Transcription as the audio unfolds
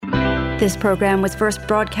This program was first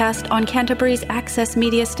broadcast on Canterbury's access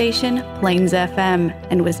media station, Plains FM,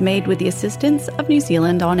 and was made with the assistance of New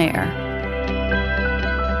Zealand On Air.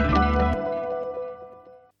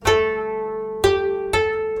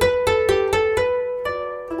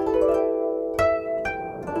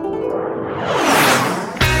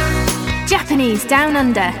 Japanese Down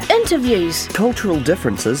Under. Interviews. Cultural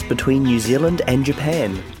differences between New Zealand and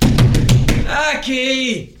Japan.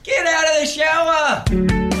 Aki, get out of the shower!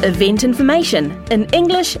 Event information in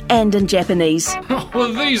English and in Japanese.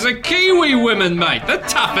 Well, these are Kiwi women, mate. The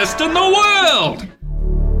toughest in the world.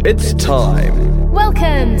 It's time.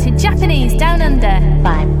 Welcome to Japanese Down Under.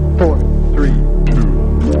 5, 4, 3,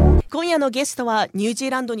 2, 1. 今夜のゲストはニュージー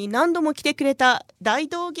ランドに何度も来てくれた大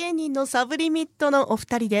道芸人のサブリミットのお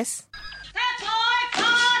二人です。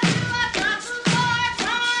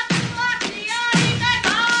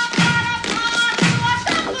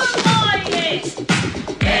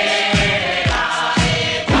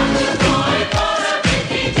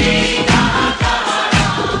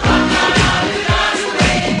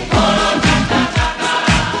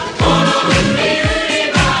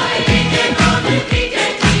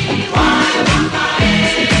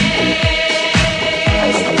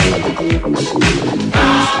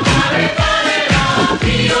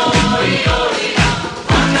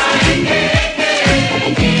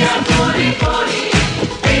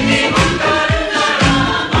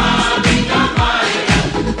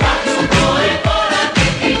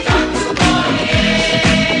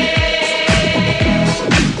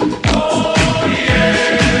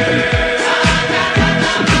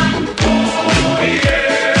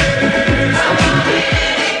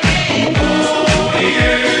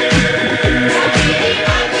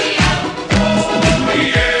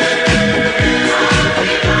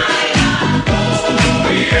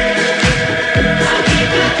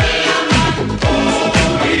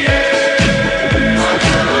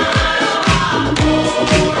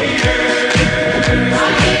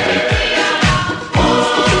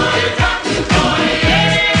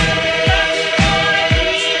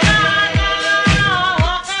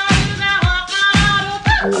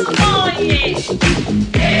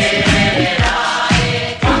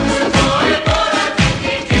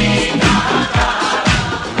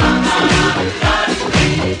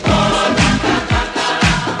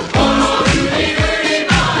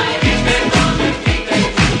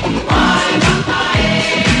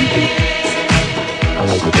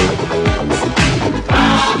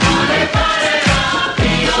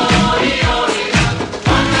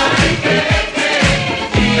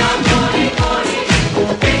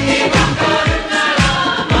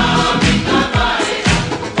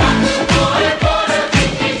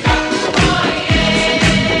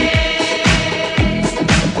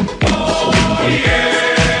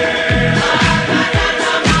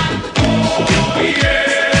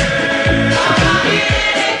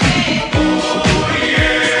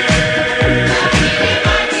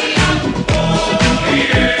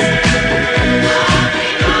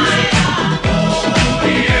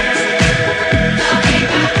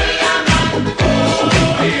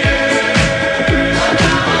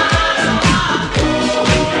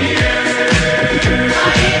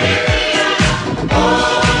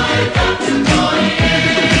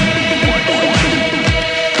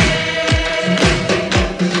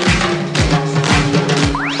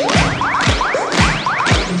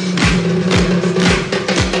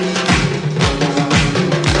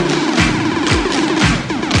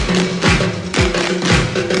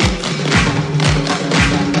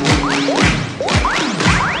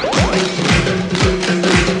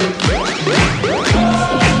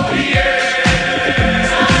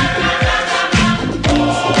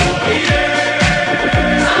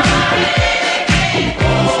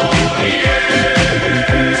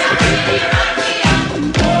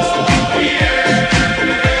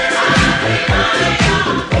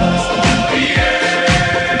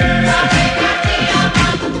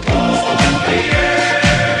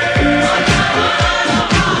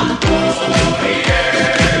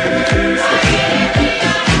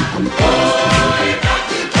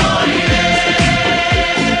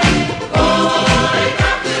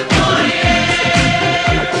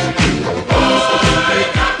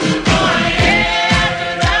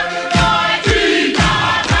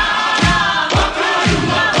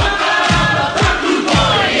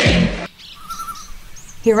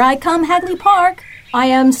Here I come, Hagley Park. I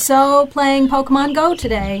am so playing Pokemon Go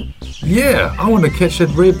today. Yeah, I want to catch that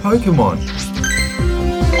rare Pokemon.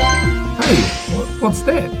 Hey, what's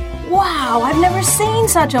that? Wow, I've never seen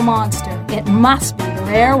such a monster. It must be the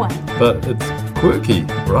rare one. But it's quirky,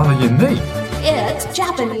 rather unique. It's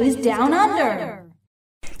Japanese Down Under.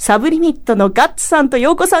 サブリミットのガッツさんと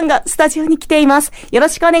ヨーコさんがスタジオに来ています。よろ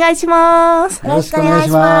しくお願いします。よろしくお願いし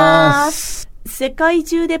ます。世界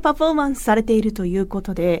中でパフォーマンスされているというこ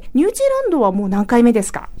とで、ニュージーランドはもう何回目で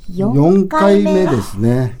すか？4回目です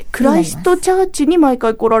ね。クライストチャーチに毎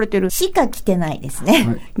回来られてるしか来てないですね、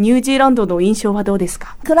はい、ニュージーランドの印象はどうです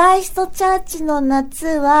か？クライストチャーチの夏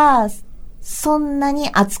はそんなに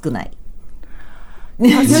暑くない。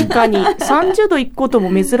確かに30度行くことも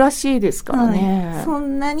珍しいですからね、はい、そ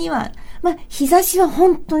んなには、日差しは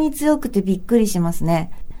本当に強くてびっくりしますね。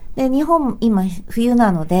で、日本今冬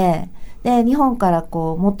なので、日本から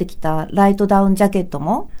持ってきたライトダウンジャケット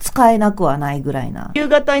も使えなくはないぐらいな。夕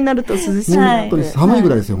方になると涼しい。本当に寒いぐ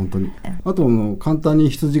らいですよ、本当に。あと簡単に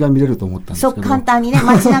羊が見れると思ったんですけど。そう、簡単にね、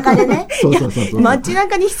街中でね。そう街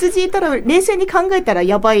中に羊いたら、冷静に考えたら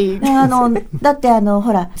やばい。だって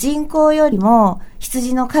ほら、人口よりも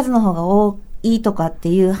羊の数の方が多いとかって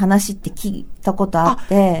いう話って聞いたことあっ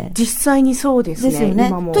て。実際にそうですね。ですよ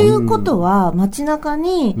ね。ということは、街中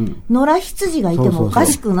に野良羊がいてもおか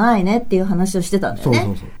しくないねっていう話をしてたんだよ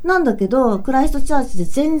ね。なんだけど、クライストチャーチで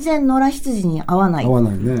全然野良羊に合わない。合わ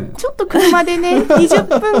ないね。ちょっと車でね、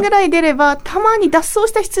20分ぐらい出れば、たまに脱走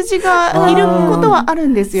した羊がいることはある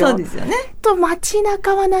んですよ。そうですよね。と街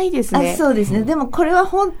中はないですね。そうですね。でもこれは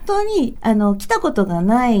本当に、来たことが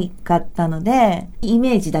ないかったので、イ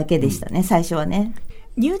メージだけでしたね、最初はね。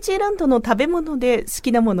ニュージーランドの食べ物で好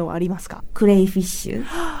きなものはありますか？クレイフィッシュ。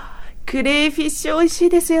クレイフィッシュ美味しい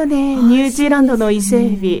ですよね。ニュージーランドの伊勢エ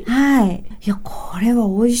ビ。はい。いや、これは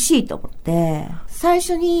美味しいと思って、最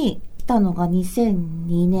初に来たのが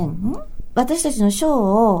2002年。私たちのショー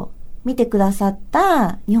を見てくださっ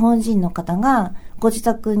た日本人の方がご自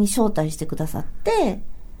宅に招待してくださって、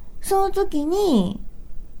その時に、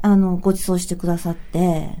ご馳走してくださっ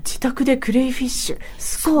て。自宅でクレイフィッシュ。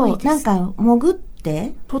すごいです。そう、なんか潜っ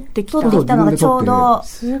て、取ってきたのがちょうどあ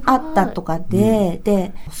ったとか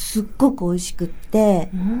で、すっごく美味しくっ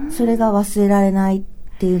て、それが忘れられないっ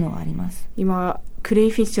ていうのがあります。今、クレイ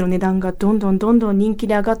フィッシュの値段がどんどん人気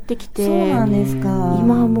で上がってきて。そうなんですか。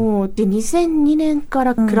今もう、で、2002年か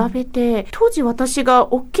ら比べて、当時私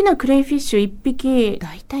が大きなクレイフィッシュ1匹、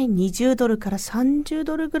だいたい20ドルから30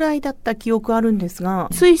ドルぐらいだった記憶あるんですが、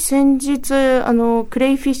つい先日、ク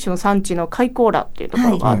レイフィッシュの産地のカイコーラっていうとこ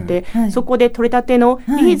ろがあって、そこで取れたての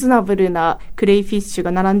リーズナブルなクレイフィッシュ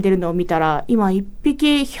が並んでるのを見たら、今1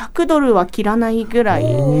匹100ドルは切らないぐらいす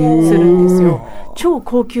るんですよ。超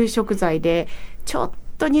高級食材で、ちょっ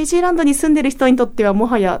とニュージーランドに住んでる人にとってはも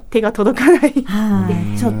はや手が届かない。は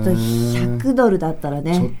い。ちょっと100ドルだったら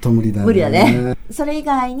ね。ちょっと無理だね。無理だね。それ以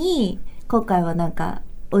外に、今回はなんか、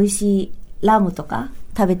美味しいラムとか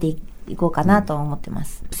食べていこうかなと思ってま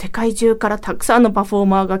す。世界中からたくさんのパフォー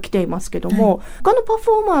マーが来ていますけども、他のパ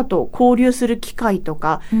フォーマーと交流する機会と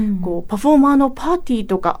か、パフォーマーのパーティー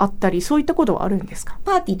とかあったり、そういったことはあるんですか？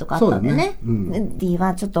パーティーとかあったんでね。ウッディ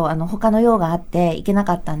はちょっと他の用があって行けな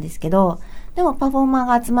かったんですけど、でもパフォーマー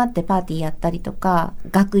が集まってパーティーやったりとか、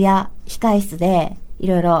楽屋、控室でい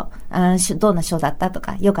ろいろ、どんなショーだったと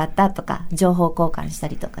か、良かったとか、情報交換した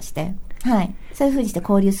りとかして、はい。そういう風にして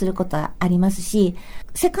交流することはありますし、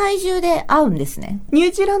世界中で会うんですね。ニュ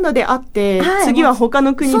ージーランドで会って、次は他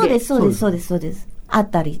の国で。そうです。会っ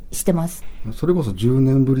たりしてます。それこそ10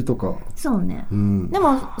年ぶりとか。そうね。で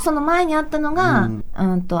も、その前に会ったのが、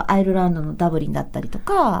アイルランドのダブリンだったりと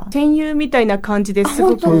か。戦友みたいな感じです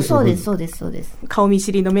ごく。本当にそうです。顔見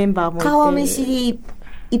知りのメンバーもいて。顔見知り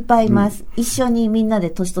いっぱいいます。一緒にみんなで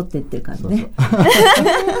年取ってっていう感じね。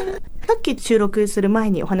さっき収録する前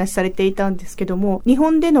にお話しされていたんですけども、日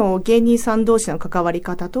本での芸人さん同士の関わり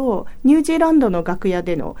方と、ニュージーランドの楽屋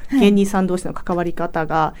での芸人さん同士の関わり方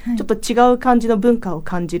が、ちょっと違う感じの文化を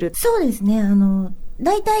感じる。そうですね。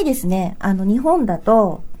大体ですね、日本だ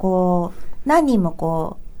と、何人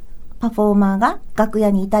もパフォーマーが楽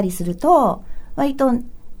屋にいたりすると、割と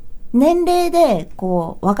年齢で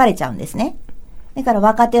分かれちゃうんですね。だから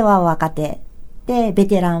若手は若手で、ベ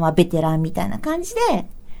テランはベテランみたいな感じで、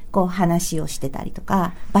話をしてたりと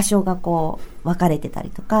か、場所が分かれてたり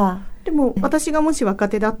とか。でも私がもし若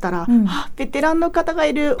手だったら、ベテランの方が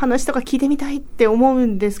いる話とか聞いてみたいって思う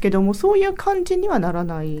んですけども、そういう感じにはなら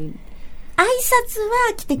ない。挨拶は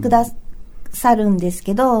来てくださるんです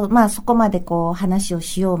けど、そこまで話を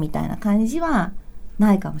しようみたいな感じは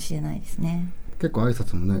ないかもしれないですね。結構挨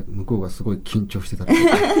拶もね、向こうがすごい緊張してたり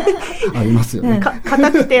ありますよね。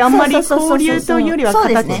硬くてあんまり交流というよりは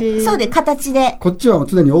形。そうです、形で。こっちは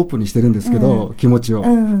常にオープンにしてるんですけど、気持ちを。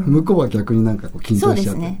向こうは逆になんか緊張しち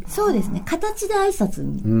ゃって。そうですね。形で挨拶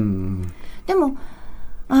に。でも、ニ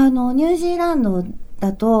ュージーランド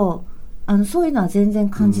だと、そういうのは全然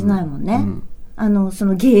感じないもんね。そ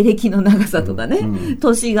の芸歴の長さとかね、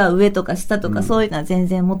年が上とか下とかそういうのは全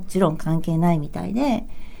然もちろん関係ないみたいで、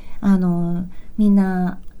みん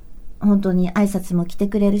な本当に挨拶も来て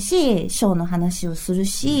くれるし、ショーの話をする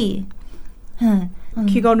し、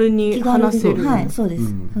気軽に話せる。はい、そうで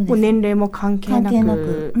す。もう年齢も関係な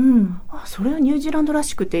く。それはニュージーランドら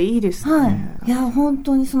しくていいですね。はい。いや、本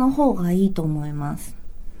当にその方がいいと思います。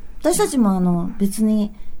私たちも別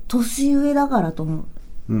に年上だからと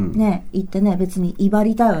ね、言ってね、別に威張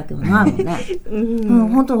りたいわけはないもんね。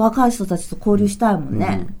本当若い人たちと交流したいもん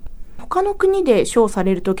ね。他の国でショーさ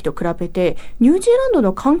れる時と比べて、ニュージーランド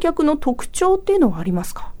の観客の特徴っていうのはありま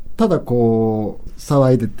すか？ただ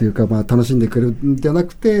騒いでっていうか、楽しんでくれるんじゃな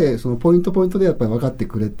くて、そのポイントでやっぱり分かって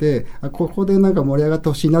くれて、ここでなんか盛り上がって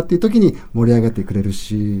ほしいなっていう時に盛り上がってくれる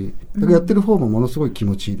し、だからやってる方もものすごい気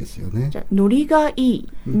持ちいいですよね。じゃあノリがいい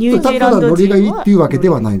ニュージーランド人は、ただノリがいいっていうわけで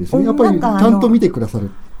はないですね。やっぱりちゃんと見てくださ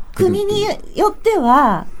る。国によって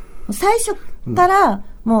は最初から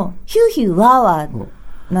もうヒューヒューワーワー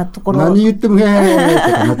なところ、何言ってもへー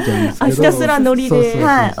とかなっちゃうんですけど、ひたすらノリで、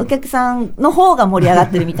お客さんの方が盛り上がっ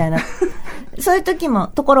てるみたいなそういう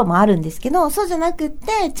ところもあるんですけど、そうじゃなくっ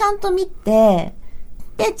てちゃんと見て、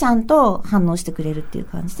でちゃんと反応してくれるっていう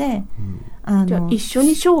感じで、じゃあ一緒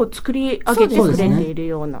にショーを作り上げてくれている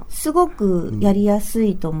ような、すごくやりやす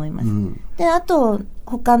いと思います。で、あと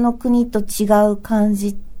他の国と違う感じ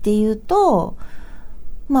っていうと、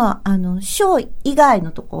ショー以外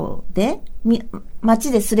のところで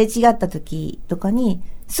街ですれ違った時とかに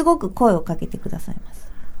すごく声をかけてくださいます。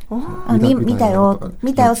見たよ、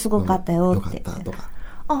すごかったよって。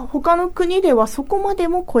他の国ではそこまで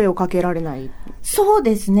も声をかけられない？そう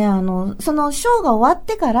ですね。そのショーが終わっ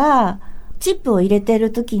てからチップを入れ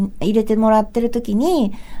てもらってる時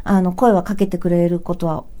に声はかけてくれること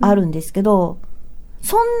はあるんですけど、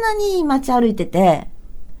そんなに街歩いてて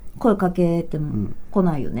声かけても来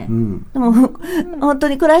ないよね。でも本当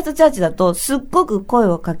にクライストチャーチだとすっごく声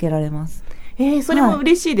をかけられます。それも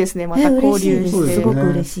嬉しいですね。また交流して、すごく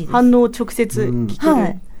嬉しいです。反応を直接聞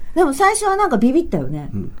ける。でも最初はなんかビビったよ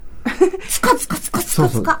ね。つか近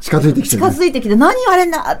づいてきて、近づいてきて何言われ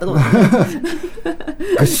んだとか思って。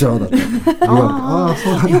クッションだった。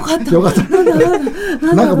そうなんだ。よかった。よかっ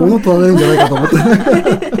た。なんか物取られるんじゃないかと思っ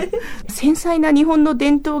て。繊細な日本の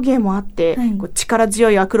伝統芸もあって、力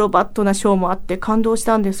強いアクロバットなショーもあって感動し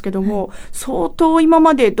たんですけども、相当今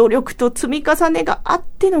まで努力と積み重ねがあっ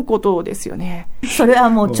てのことですよね。それ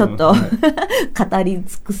はもうちょっと語り尽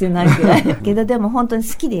くせないくらいけど、でも本当に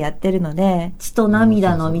好きでやってるので、血と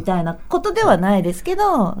涙のみたいなことではないですけど、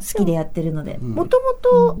好きでやってるので。もとも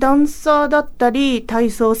とダンサーだったり、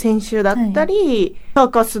体操選手だったり、サー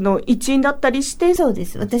カスの一員だったりして。そうで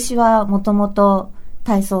す。私はもともと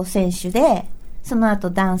体操選手で、その後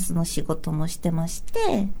ダンスの仕事もしてまし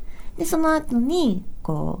て、で、その後に、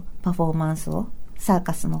パフォーマンスを、サー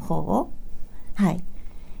カスの方を、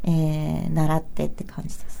習ってって感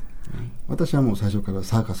じです。私はもう最初から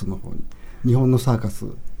サーカスの方に、日本のサーカス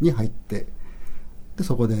に入って、で、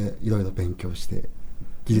そこでいろいろ勉強して、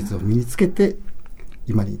技術を身につけて、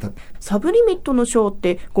今に至って。サブリミットのショーっ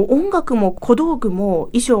て音楽も小道具も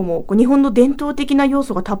衣装も日本の伝統的な要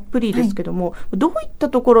素がたっぷりですけども、どういった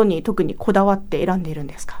ところに特にこだわって選んでいるん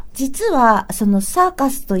ですか？実はそのサーカ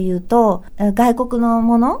スというと外国の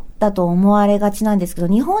ものだと思われがちなんですけど、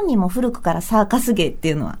日本にも古くからサーカス芸って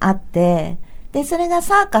いうのはあって、でそれが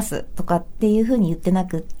サーカスとかっていう風に言ってな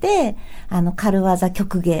くって、軽技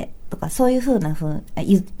曲芸とかそういう風な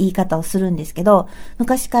言い方をするんですけど、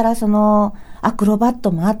昔からそのアクロバッ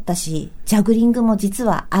トもあったし、ジャグリングも実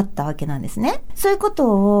はあったわけなんですね。そういうこと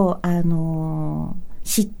を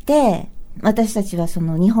知って、私たちはそ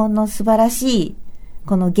の日本の素晴らしい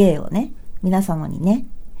この芸をね、皆様にね、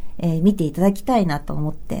見ていただきたいなと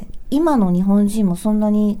思って、今の日本人もそんな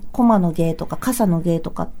に駒の芸とか傘の芸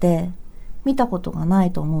とかって見たことがな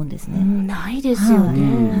いと思うんですね。ないですよ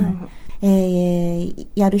ね。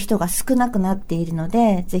やる人が少なくなっているの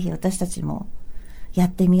で、ぜひ私たちもや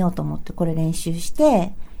ってみようと思ってこれ練習し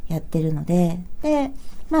てやってるので、で、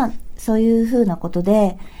そういうふうなこと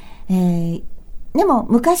で、でも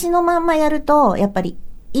昔のまんまやるとやっぱり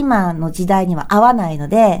今の時代には合わないの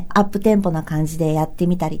で、アップテンポな感じでやって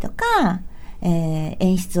みたりとか、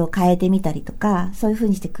演出を変えてみたりとか、そういうふう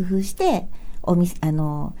にして工夫して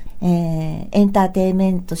エンターテイン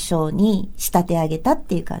メントショーに仕立て上げたっ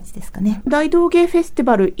ていう感じですかね。大道芸フェスティ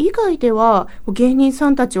バル以外では芸人さ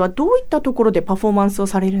んたちはどういったところでパフォーマンスを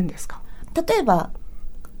されるんですか？例えば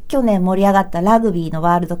去年盛り上がったラグビーの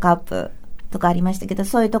ワールドカップとかありましたけど、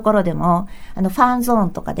そういうところでもファンゾー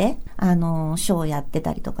ンとかでショーをやって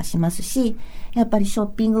たりとかしますし、やっぱりショッ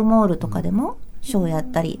ピングモールとかでもショーや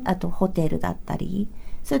ったり、あとホテルだったり、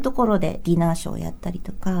そういうところでディナーショーやったり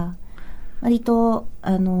とか、割と、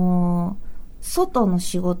外の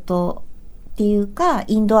仕事っていうか、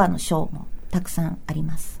インドアのショーもたくさんあり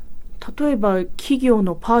ます。例えば、企業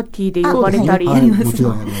のパーティーで呼ばれたり。やります。もち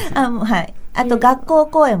ろんやります。はい。あと、学校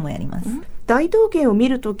公演もやります。大道芸を見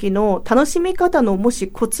るときの楽しみ方のもし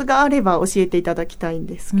コツがあれば教えていただきたいん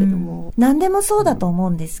ですけども。何でもそうだと思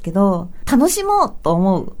うんですけど、楽しもう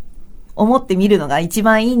と思って見るのが一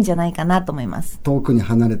番いいんじゃないかなと思います。遠くに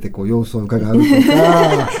離れてこう様子を伺うとか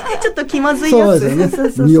ちょっと気まずいやつ。そう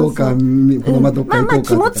ですね。見ようか、このままどっか行こうか、まあ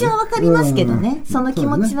気持ちはわかりますけどね。その気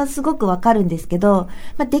持ちはすごくわかるんですけど、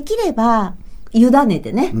できれば委ね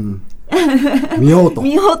てね。見ようと。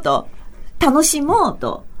見ようと。楽しもう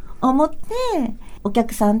と思って、お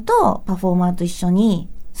客さんとパフォーマーと一緒に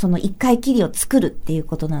その一回きりを作るっていう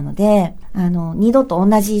ことなので、二度と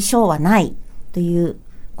同じショーはないという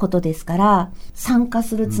ことですから、参加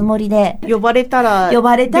するつもりで、呼ばれたら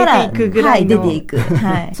出ていくぐらいの、はい、出ていく、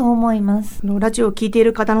はい、そう思います。ラジオを聞いてい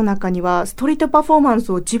る方の中にはストリートパフォーマン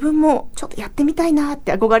スを自分もちょっとやってみたいなっ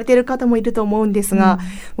て憧れている方もいると思うんですが、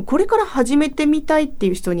これから始めてみたいって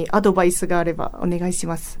いう人にアドバイスがあればお願いし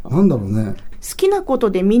ます。なんだろうね。好きなこ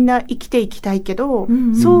とでみんな生きていきたいけど、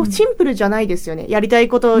そうシンプルじゃないですよね。やりたい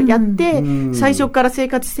ことをやって、最初から生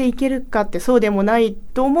活していけるかってそうでもない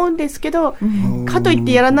と思うんですけど、かといっ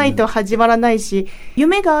てやらないと始まらないし、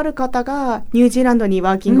夢がある方がニュージーランドに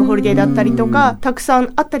ワーキングホリデーだったりとか、たくさ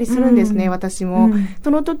んあったりするんですね、私も。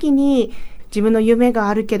その時に、自分の夢が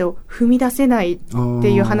あるけど踏み出せないっ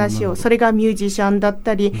ていう話を、それがミュージシャンだっ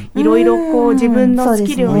たり、いろいろこう自分のス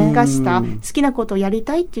キルを生かした好きなことをやり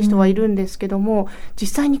たいっていう人はいるんですけども、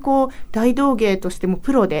実際にこう大道芸としても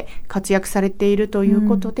プロで活躍されているという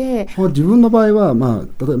ことで、自分の場合は、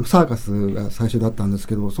例えばサーカスが最初だったんです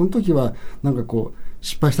けど、その時はなんかこう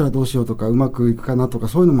失敗したらどうしようとかうまくいくかなとか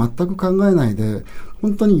そういうの全く考えないで、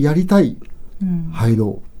本当にやりたい、入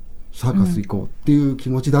ろう、サーカス行こうっていう気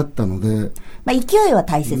持ちだったので、勢いは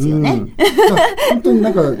大切よね。本当に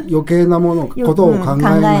なんか余計なことを考え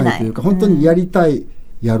ないというか、本当にやりたい、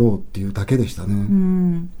やろうっていうだけでした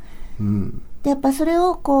ね。でやっぱそれ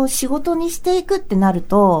をこう仕事にしていくってなる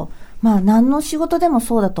と、何の仕事でも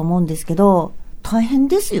そうだと思うんですけど、大変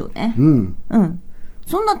ですよね。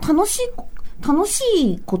そんな楽し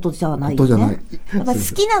いことじゃないよね。やっぱ好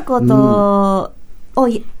きなことを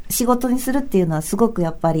仕事にするっていうのはすごく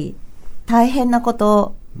やっぱり大変なこ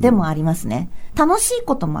とでもありますね。楽しい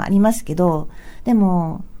こともありますけど、で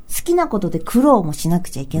も好きなことで苦労もしなく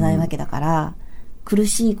ちゃいけないわけだから、苦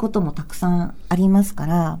しいこともたくさんありますか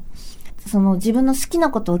ら、その自分の好きな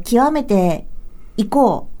ことを極めてい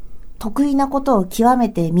こう、得意なことを極め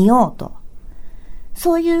てみようと、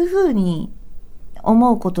そういうふうに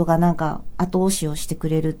思うことがなんか後押しをしてく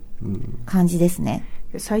れる感じですね。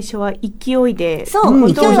最初は勢いで、そ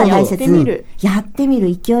う、勢いは大切。やってみ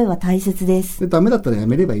る勢いは大切です。ダメだったらや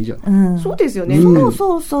めればいいじゃん。そうですよね。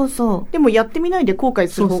そう。でもやってみないで後悔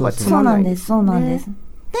する方がつまんない。そうなんです。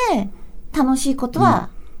で、楽しいことは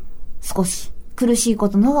少し、苦しいこ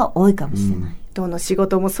との方が多いかもしれない。どの仕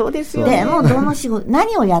事もそうですよね。でもどの仕事、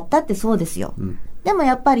何をやったってそうですよ。でも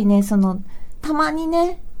やっぱりね、たまに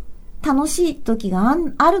ね、楽しい時が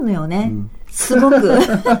あるのよね。すごく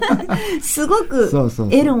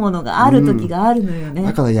得るものがある時があるのよね。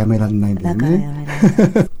だからやめられないんだよ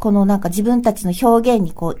ね。このなんか自分たちの表現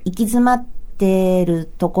にこう行き詰まってる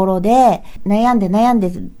ところで、悩ん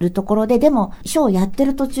でるところで、でもショーやって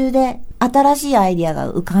る途中で新しいアイディア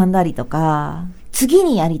が浮かんだりとか、次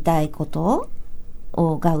にやりたいこと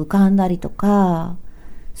が浮かんだりとか、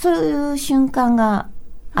そういう瞬間が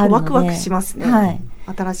あるので。ワクワクしますね。はい。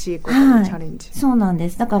新しいことにチャレンジ。そうなんで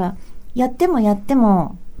す。だから、やっても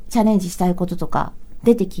チャレンジしたいこととか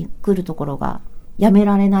出てくるところがやめ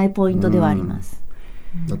られないポイントではあります。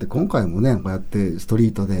だって今回もね、こうやってストリ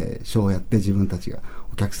ートでショーをやって自分たちが、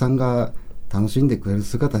お客さんが楽しんでくれる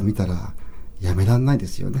姿を見たらやめられないで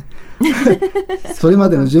すよね。それま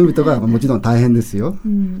での準備とかはもちろん大変ですよ。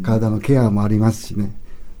体のケアもありますしね。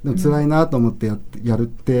でも辛いなと思ってやるっ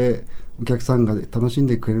て、お客さんが楽しん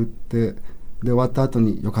でくれるって、で終わった後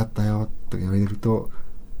によかったよと言われると、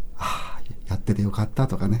やっててよかった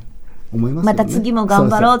とかね、思いますよね。また次も頑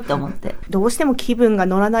張ろうって思って。どうしても気分が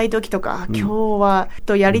乗らない時とか、今日は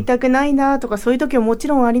やりたくないなとか、そういう時ももち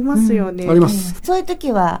ろんありますよね。あります。そういう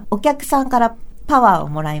時はお客さんからパワーを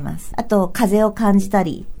もらいます。あと風を感じた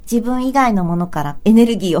り、自分以外のものからエネ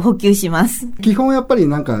ルギーを補給します。基本やっぱり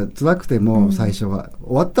なんか辛くても最初は、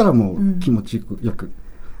終わったらもう気持ちよく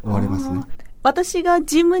終われますね。私が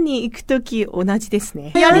ジムに行くとき同じです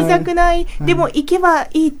ね。やりたくない。でも行けば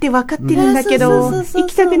いいって分かってるんだけど、行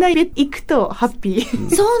きたくない。行くとハッピ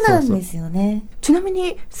ー。そうなんですよね。ちなみ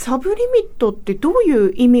にサブリミットってどうい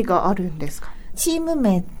う意味があるんですか？チーム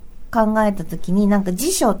名考えたときになんか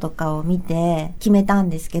辞書とかを見て決めたん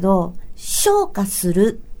ですけど、昇華す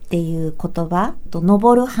るっていう言葉と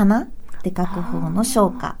登る花って書く方の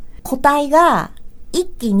昇華。個体が一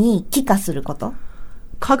気に気化すること。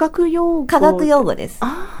科学用語です。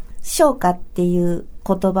昇華っていう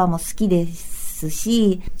言葉も好きです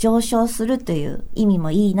し、上昇するという意味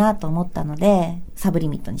もいいなと思ったので、サブリ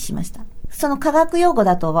ミットにしました。その科学用語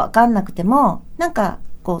だと分かんなくても、なんか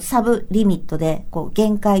こうサブリミットでこう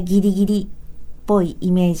限界ギリギリっぽい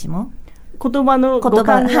イメージも、言葉の語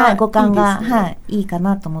感がいいか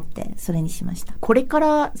なと思ってそれにしました。これか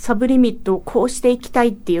らサブリミットをこうしていきたい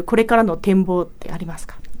っていうこれからの展望ってあります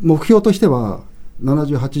か？目標としては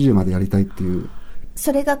70、80までやりたいっていう。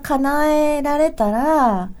それが叶えられた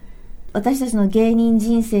ら、私たちの芸人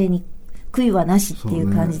人生に悔いはなしってい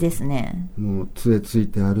う感じですね。もう杖つい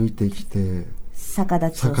て歩いてきて、逆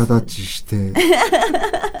立ちして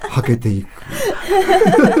はけていく。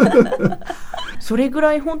それぐ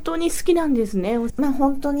らい本当に好きなんですね。まあ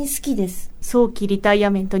本当に好きです。早期リタイア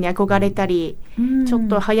メントに憧れたり、ちょっ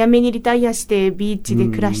と早めにリタイアしてビーチで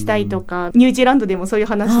暮らしたいとか、ニュージーランドでもそういう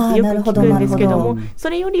話ってよく聞くんですけども、そ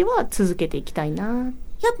れよりは続けていきたいな。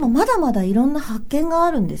やっぱまだまだいろんな発見が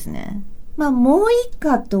あるんですね。まあもういい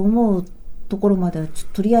かと思うところまでは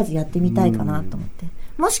とりあえずやってみたいかなと思って。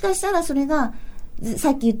もしかしたらそれが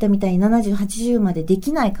さっき言ったみたいに70、80までで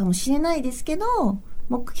きないかもしれないですけど、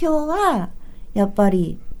目標はやっぱ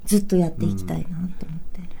りずっとやっていきたいなと思っ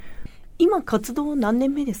て。今活動何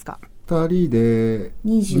年目ですか？2人で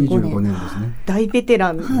25年ですね。大ベテ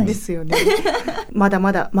ランですよね。まだ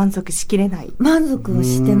まだ満足しきれない。満足は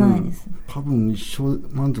してないです。多分一生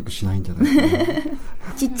満足しないんじゃないか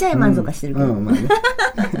な。ちっちゃい満足はしてるけど。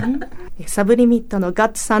サブリミットのガ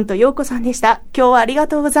ッツさんとヨーコさんでした。今日はありが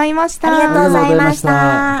とうございました。ありがとうございまし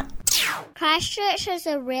た。Christchurch is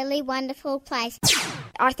a really wonderful place.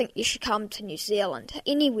 I think you should come to New Zealand,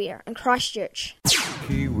 anywhere in Christchurch.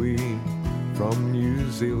 Kiwi from New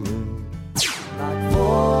Zealand. Like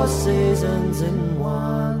 4 seasons in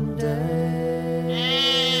one.